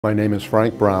My name is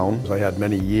Frank Brown. I had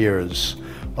many years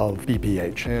of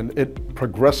BPH, and it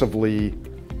progressively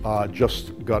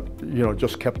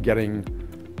just kept getting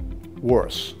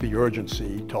worse. The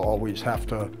urgency to always have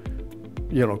to,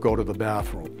 go to the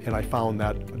bathroom. And I found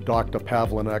that Dr.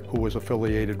 Pavlinek, who was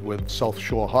affiliated with South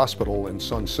Shore Hospital in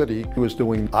Sun City, he was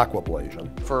doing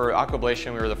aquablation. For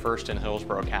aquablation, we were the first in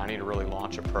Hillsborough County to really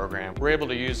launch a program. We're able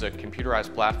to use a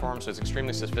computerized platform, so it's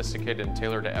extremely sophisticated and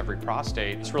tailored to every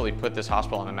prostate. It's really put this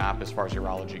hospital on the map as far as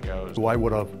urology goes. I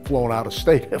would have flown out of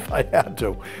state if I had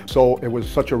to. So it was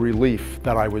such a relief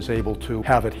that I was able to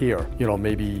have it here,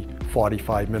 maybe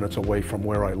 45 minutes away from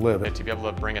where I live. To be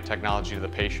able to bring a technology to the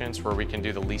patients where we can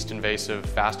do the least invasive,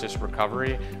 fastest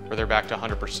recovery, where they're back to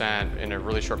 100% in a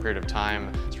really short period of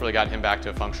time, it's really got him back to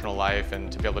a functional life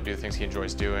and to be able to do the things he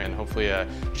enjoys doing, and hopefully a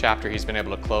chapter he's been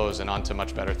able to close and on to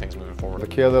much better things moving forward. The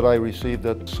care that I received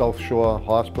at South Shore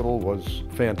Hospital was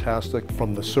fantastic,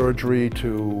 from the surgery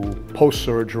to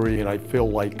post-surgery, and I feel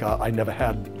like I never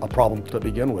had a problem to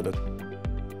begin with it.